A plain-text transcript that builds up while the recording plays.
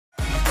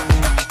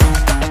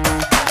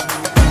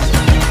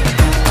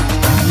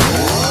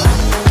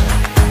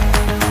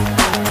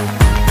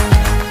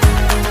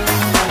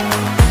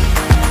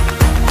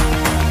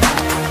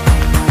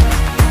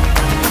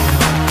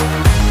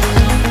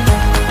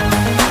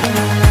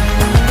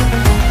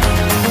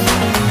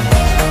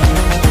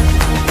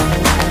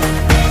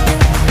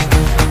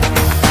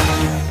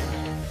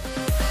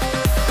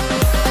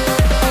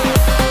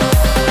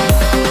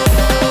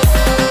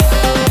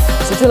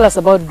tell us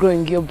about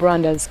growing your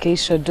brand as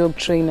Keisha Dog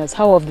Trainers.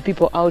 How have the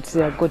people out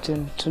there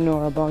gotten to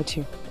know about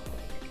you?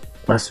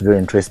 That's very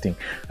interesting.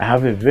 I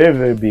have a very,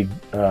 very big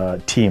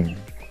team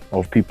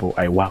of people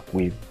I work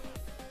with.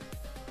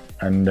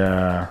 And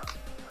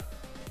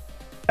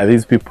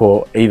these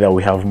people, either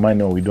we have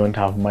money or we don't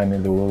have money,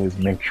 they will always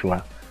make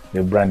sure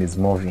the brand is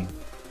moving.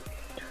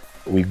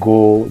 We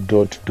go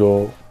door to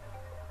door,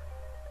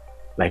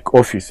 like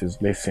offices,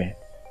 let's say,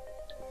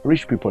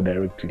 reach people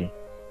directly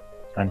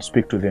and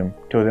speak to them,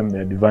 tell them the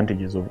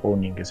advantages of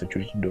owning a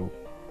security dog,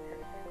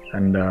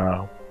 and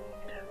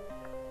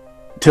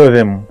tell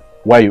them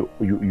why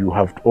you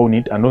have to own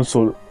it, and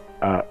also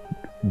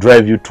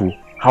drive you to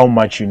how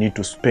much you need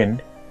to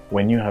spend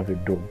when you have a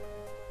dog.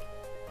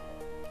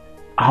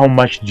 How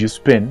much do you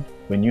spend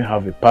when you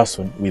have a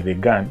person with a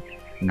gun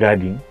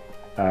guarding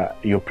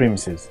your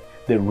premises?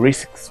 The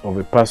risks of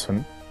a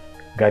person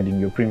guarding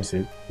your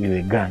premises with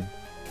a gun.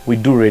 We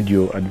do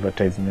radio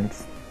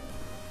advertisements,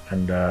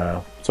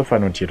 and so far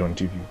not yet on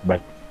TV,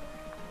 but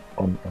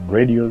on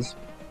radios,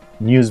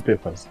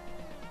 newspapers,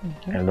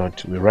 a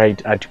lot. We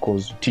write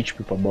articles, teach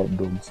people about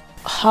dogs.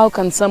 How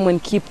can someone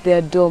keep their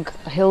dog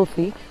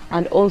healthy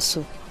and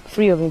also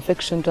free of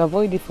infection to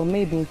avoid it from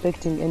maybe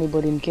infecting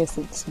anybody in case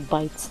it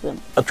bites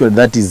them? Actually,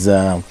 that is,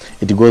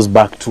 it goes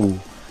back to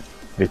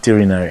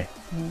veterinary.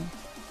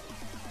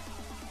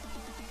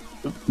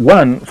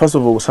 One, first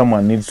of all,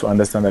 someone needs to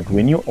understand that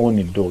when you own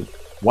a dog,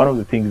 one of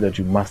the things that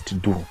you must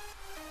do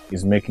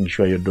is making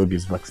sure your dog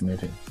is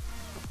vaccinated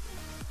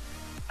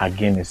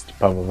against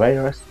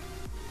parvovirus,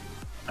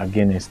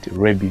 against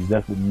rabies.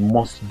 That's the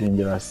most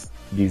dangerous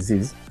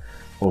disease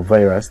or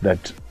virus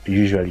that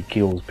usually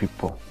kills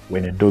people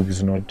when a dog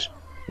is not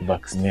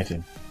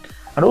vaccinated.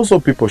 And also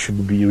people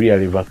should be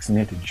really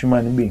vaccinated.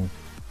 Human beings,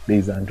 there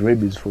is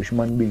anti-rabies for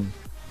human beings.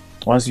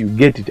 Once you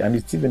get it, and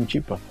it's even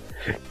cheaper,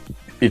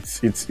 it's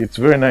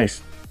very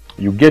nice.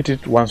 You get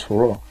it once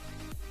for all.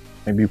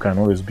 Maybe you can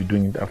always be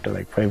doing it after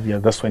like 5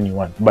 years. That's when you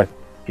want. But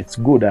it's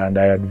good, and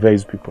I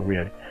advise people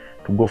really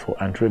to go for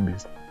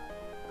anti-rabies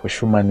for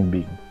human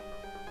beings.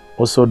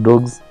 Also,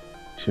 dogs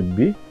should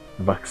be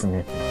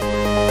vaccinated.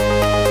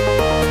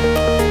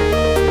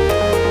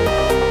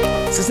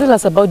 So tell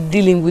us about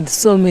dealing with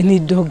so many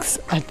dogs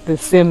at the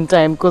same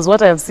time, because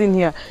what I have seen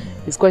here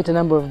is quite a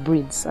number of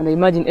breeds, and I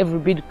imagine every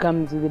breed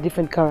comes with a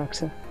different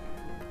character.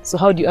 So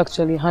how do you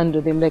actually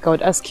handle them? Like I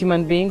would ask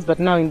human beings, but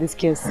now in this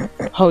case,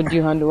 how do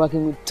you handle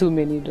working with too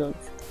many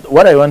dogs?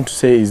 What I want to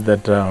say is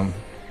that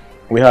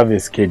we have a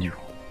schedule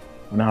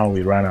on how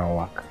we run our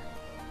work.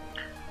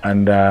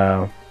 And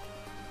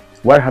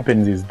what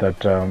happens is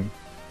that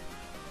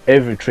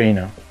every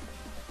trainer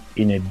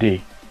in a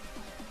day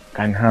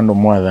can handle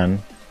more than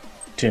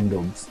 10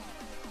 dogs,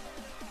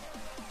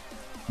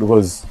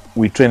 because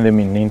we train them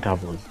in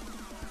intervals.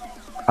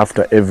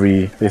 After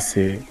every, let's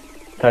say,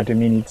 30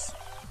 minutes,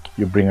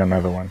 you bring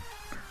another one.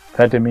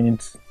 30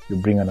 minutes, you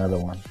bring another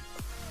one.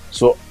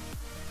 So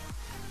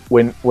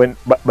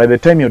by the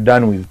time you're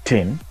done with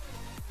 10,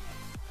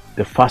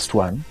 the first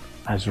one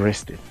has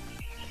rested.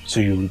 So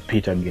you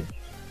repeat again.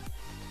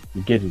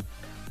 You get it?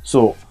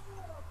 So,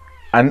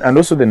 and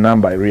also the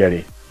number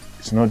really,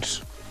 it's not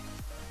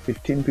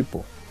 15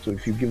 people. So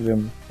if you give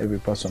them, every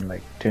person,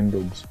 like 10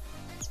 dogs,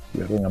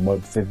 we're talking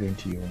about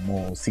 70 or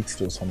more, or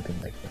 60 or something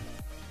like that.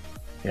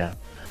 Yeah.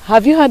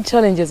 Have you had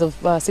challenges of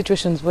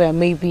situations where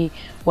maybe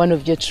one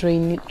of your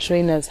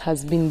trainers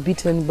has been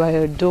bitten by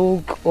a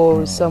dog,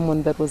 or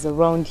someone that was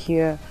around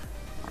here?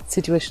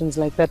 Situations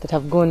like that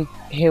have gone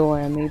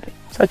haywire maybe?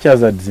 Such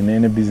as that in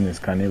any business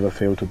can never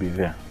fail to be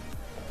there.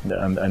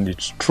 And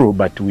it's true,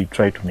 but we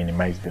try to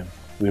minimize them.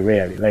 We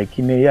rarely, like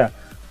in a year,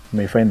 you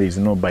may find there is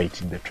no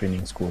bite in the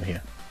training school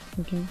here.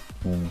 Okay.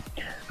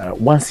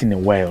 Once in a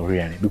while,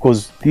 really,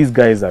 because these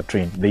guys are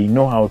trained. They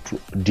know how to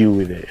deal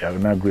with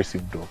an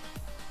aggressive dog.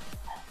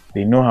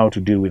 They know how to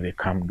deal with a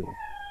calm dog.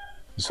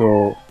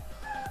 So,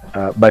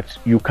 but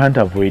you can't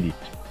avoid it.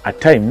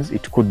 At times,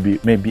 it could be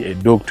maybe a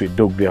dog to a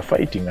dog they are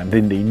fighting, and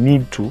then they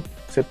need to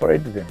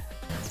separate them.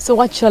 So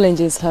what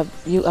challenges have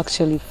you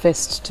actually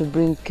faced to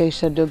bring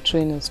Keisha Dog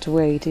Trainers to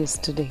where it is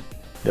today?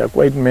 There are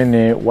quite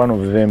many. One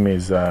of them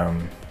is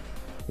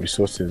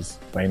resources,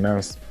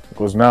 finance,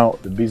 because now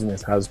the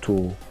business has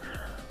to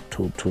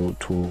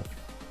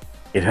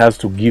it has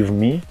to give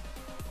me,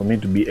 for me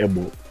to be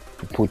able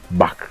to put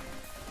back.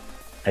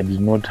 I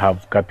did not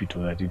have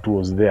capital that it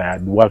was there. I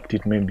had worked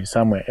it maybe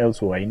somewhere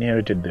else, or I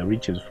inherited the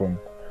riches from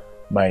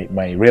my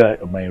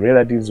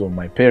relatives or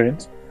my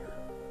parents.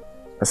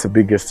 That's the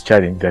biggest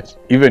challenge, that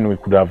even we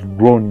could have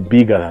grown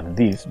bigger than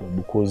this, but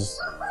because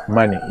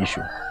money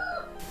issue.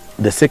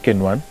 The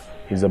second one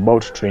is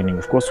about training.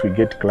 Of course, we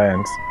get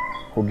clients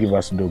who give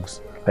us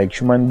dogs. Like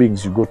human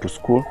beings, you go to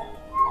school,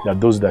 there are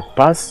those that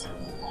pass,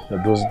 there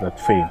are those that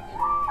fail.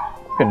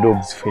 Even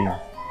dogs fail.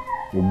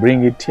 We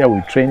bring it here,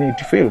 we train it,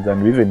 it fails,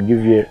 and we even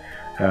give you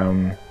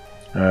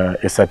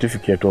a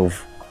certificate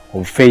of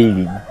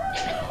failing.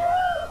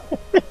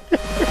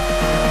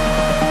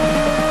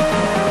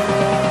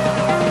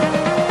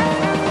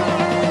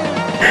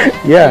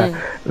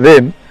 Yeah.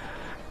 Then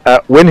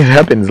when it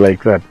happens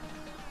like that,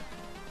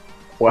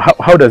 well,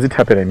 how does it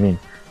happen? I mean,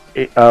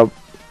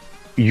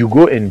 you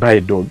go and buy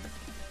a dog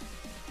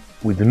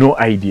with no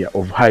idea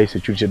of how a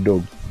situated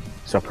dog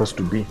is supposed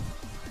to be,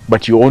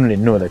 but you only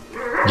know that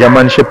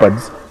German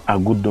Shepherds are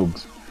good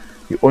dogs.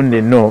 You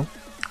only know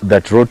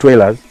that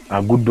Rottweilers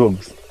are good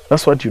dogs.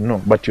 That's what you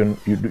know, but you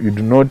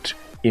do not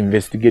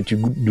investigate. You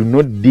do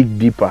not dig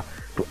deeper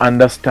to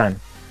understand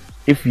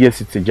if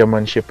yes, it's a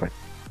German Shepherd.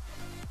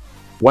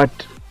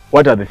 What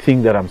are the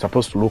things that I'm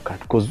supposed to look at?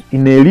 Because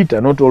in a litter,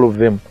 not all of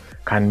them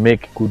can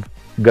make good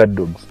guard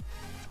dogs.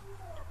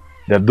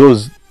 There are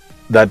those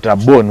that are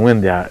born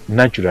when they are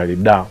naturally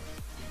down.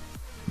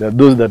 There are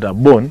those that are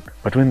born,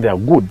 but when they are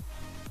good.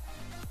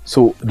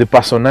 So the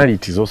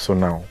personalities also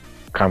now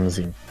comes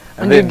in.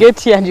 And you get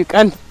here and you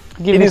can't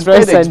give it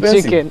rice and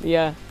chicken.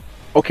 Yeah.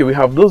 Okay, we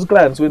have those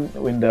clients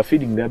when they're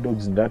feeding their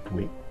dogs in that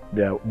way,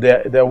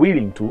 they're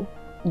willing to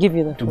give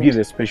you give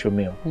a special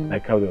meal,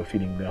 like how they're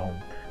feeding their home.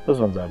 Those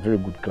ones are very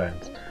good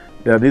clients.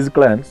 There are these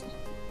clients,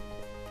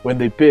 when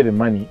they pay the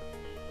money,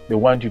 they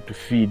want you to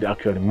feed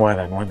actually more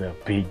than what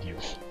they've paid you.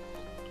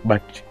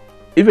 But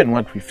even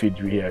what we feed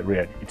you here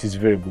rarely, it is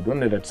very good.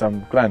 Only that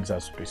some clients are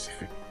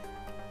specific.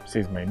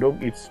 Says my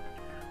dog eats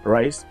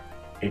rice,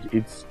 it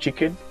eats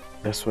chicken,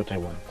 that's what I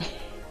want.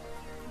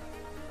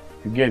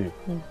 You get it?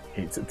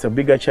 It's a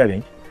bigger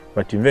challenge,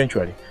 but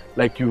eventually,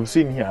 like you've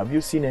seen here, have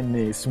you seen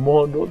any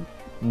small dog?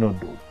 No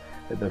dog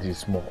that is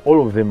small.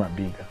 All of them are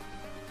bigger.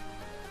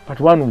 But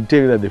one will tell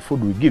you that the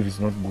food we give is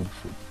not good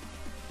food.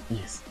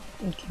 Yes.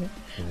 Okay.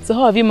 So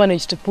how have you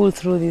managed to pull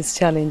through these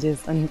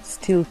challenges and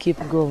still keep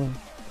going?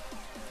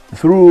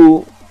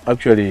 Through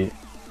actually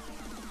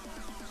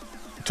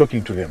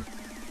talking to them.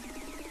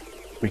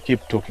 We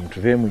keep talking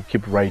to them. We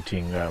keep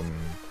writing.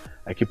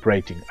 I keep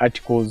writing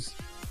articles,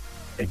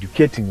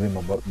 educating them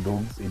about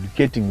dogs,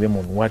 educating them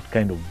on what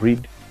kind of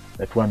breed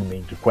that one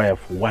may require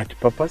for what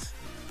purpose.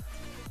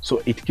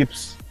 So it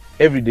keeps,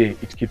 every day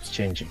it keeps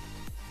changing.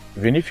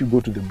 Even if you go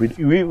to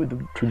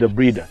the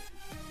breeder,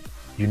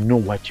 you know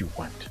what you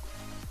want.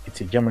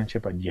 It's a German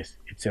Shepherd, yes.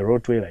 It's a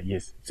Rottweiler,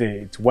 yes.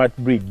 It's what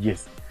breed,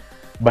 yes.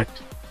 But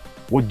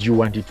what do you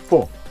want it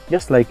for?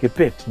 Just like a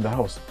pet in the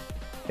house.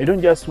 You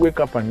don't just wake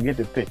up and get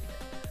a pet.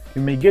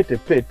 You may get a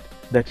pet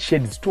that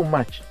sheds too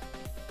much.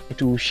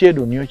 It will shed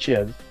on your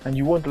chairs and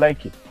you won't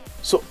like it.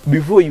 So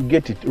before you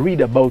get it, read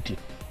about it.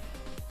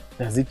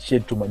 Does it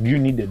shed too much? Do you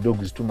need a dog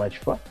with too much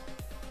fur?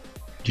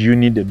 Do you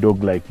need a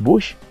dog like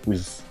Bush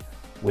with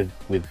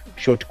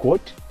short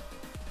coat?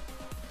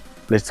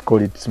 Let's call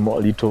it small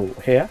little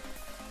hair.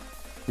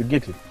 You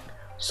get it?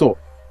 So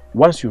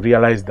once you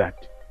realize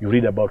that, you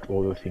read about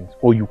all the things,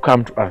 or you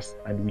come to us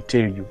and we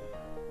tell you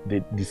the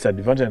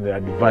disadvantage and the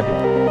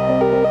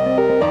advantage.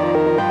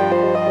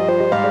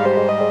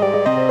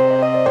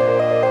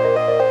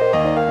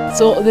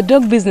 So the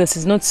dog business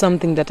is not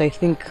something that I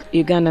think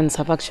Ugandans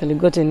have actually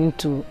gotten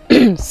into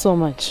so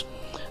much.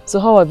 So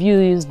how have you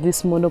used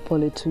this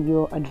monopoly to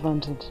your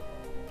advantage?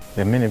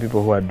 There are many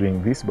people who are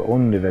doing this, but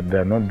only that they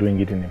are not doing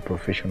it in a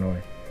professional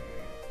way.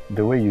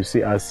 The way you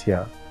see us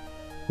here,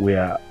 we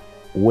are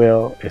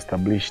well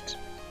established.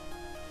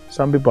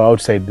 Some people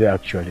outside there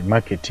actually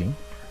marketing,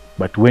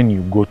 but when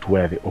you go to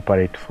where they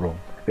operate from,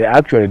 they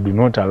actually do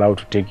not allow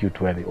to take you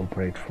to where they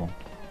operate from.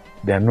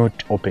 They are not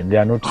open, they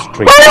are not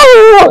straight.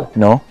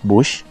 No,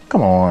 Bush,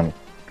 come on,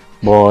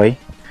 boy.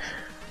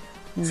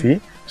 See?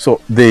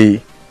 So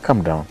they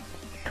come down.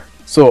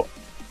 So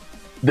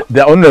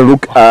they only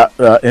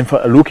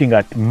looking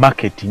at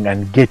marketing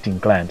and getting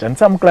clients. And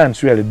some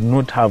clients really do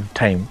not have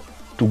time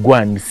to go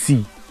and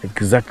see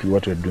exactly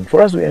what we're doing.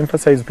 For us, we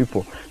emphasize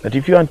people that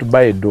if you want to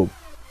buy a dog,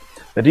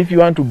 that if you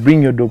want to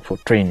bring your dog for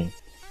training,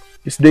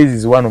 these days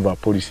is one of our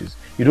policies.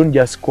 You don't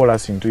just call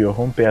us into your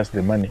home, pay us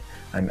the money,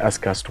 and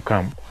ask us to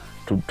come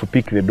to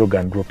pick the dog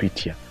and drop it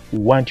here. We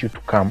want you to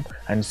come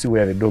and see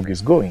where the dog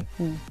is going.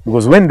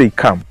 Because when they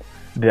come,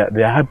 they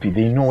are happy.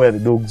 They know where the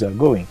dogs are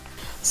going.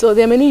 So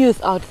there are many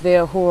youth out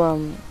there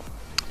who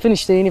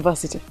finish the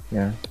university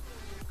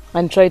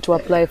and try to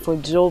apply for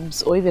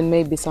jobs, or even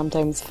maybe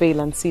sometimes fail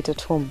and sit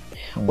at home.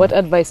 What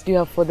advice do you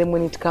have for them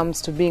when it comes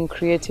to being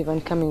creative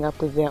and coming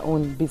up with their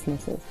own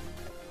businesses?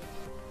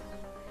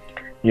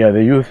 Yeah,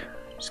 the youth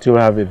still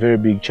have a very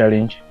big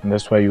challenge, and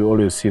that's why you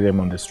always see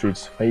them on the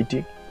streets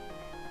fighting.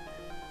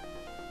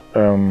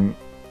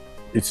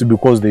 It's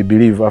because they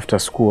believe after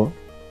school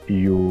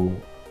you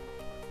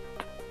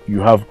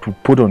have to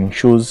put on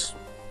shoes,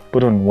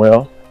 put on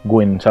well, go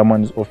in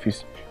someone's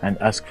office and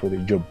ask for the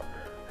job.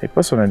 I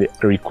personally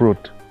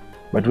recruit,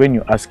 but when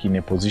you ask in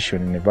a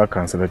position, in a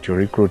vacancy that you're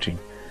recruiting,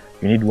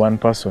 you need one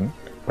person,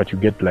 but you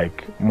get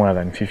like more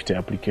than 50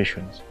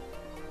 applications,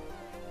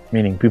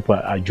 meaning people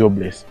are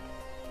jobless.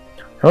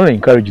 I want to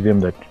encourage them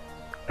that,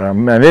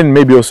 and then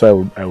maybe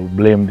also I would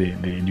blame the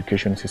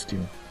education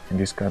system in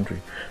this country.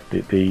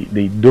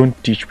 They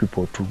don't teach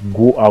people to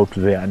go out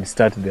there and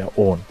start their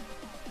own.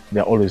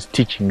 They're always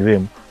teaching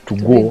them to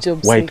go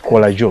white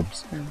collar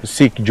jobs, to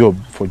seek jobs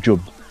for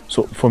jobs.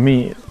 So for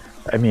me,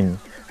 I mean,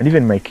 and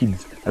even my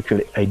kids,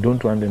 actually, I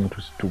don't want them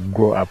to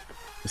grow up,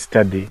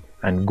 study,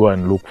 and go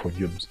and look for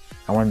jobs.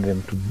 I want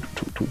them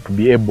to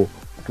be able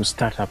to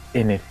start up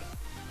anything.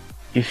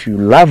 If you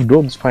love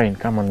dogs, fine,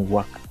 come and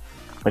work.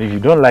 But if you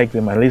don't like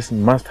them, at least you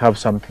must have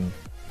something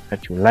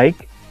that you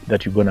like,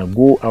 that you're gonna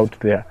go out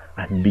there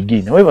and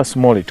begin, however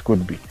small it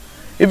could be.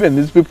 Even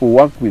these people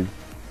work with,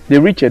 they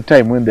reach a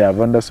time when they have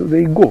understood,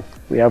 they go.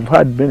 We have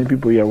had many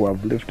people here who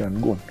have left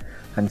and gone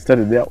and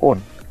started their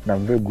own. And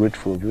I'm very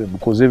grateful to them,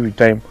 because every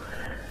time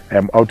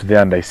I'm out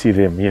there and I see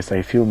them, yes,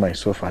 I feel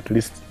myself, at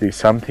least there's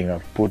something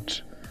I've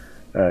put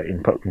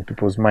in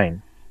people's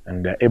mind,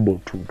 and they're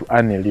able to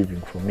earn a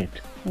living from it.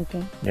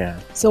 Okay. Yeah.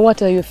 So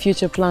what are your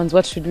future plans?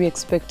 What should we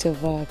expect of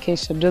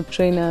Keisha Dog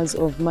Trainers,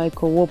 of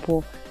Michael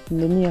Wopo in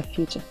the near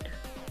future?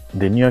 In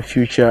the near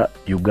future,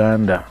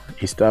 Uganda,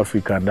 East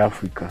Africa and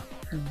Africa.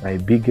 My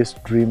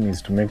biggest dream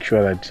is to make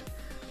sure that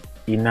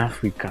in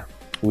Africa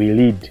we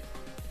lead.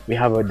 We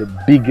have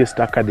the biggest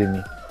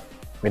academy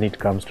when it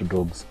comes to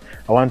dogs.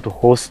 I want to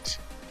host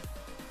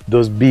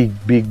those big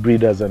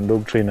breeders and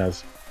dog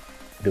trainers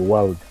in the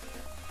world.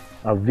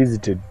 I've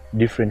visited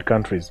different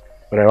countries,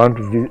 but I want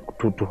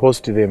to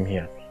host them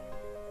here.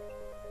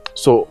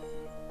 So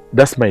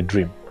that's my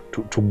dream,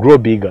 to grow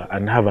bigger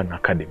and have an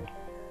academy.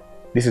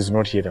 This is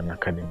not yet an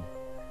academy.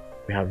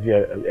 We have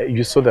here,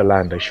 you saw the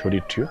land, I showed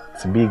it to you.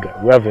 It's bigger.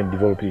 We haven't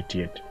developed it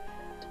yet.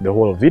 The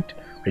whole of it,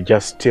 we're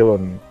just still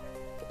on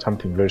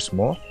something very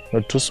small.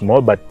 Not too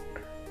small, but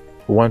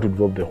we want to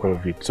develop the whole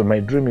of it. So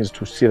my dream is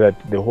to see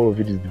that the whole of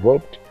it is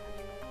developed,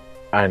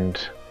 and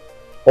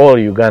all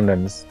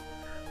Ugandans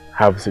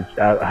have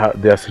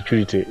their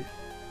security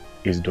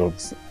is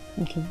dogs.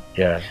 Okay.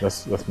 Yeah,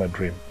 that's my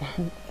dream.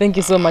 Thank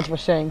you so much for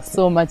sharing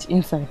so much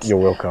insight. You're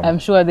welcome. I'm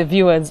sure the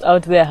viewers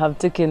out there have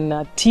taken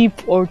a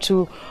tip or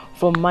two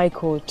from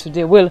Michael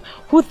today. Well,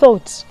 who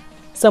thought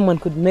someone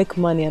could make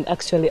money and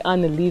actually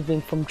earn a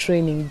living from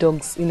training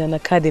dogs in an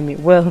academy?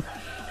 Well,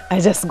 I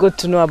just got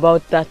to know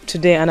about that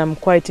today, and I'm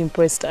quite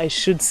impressed, I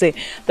should say.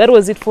 That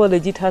was it for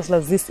Legit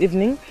Hustlers this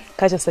evening.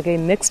 Catch us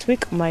again next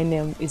week. My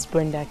name is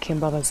Brenda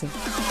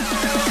Kembabazi.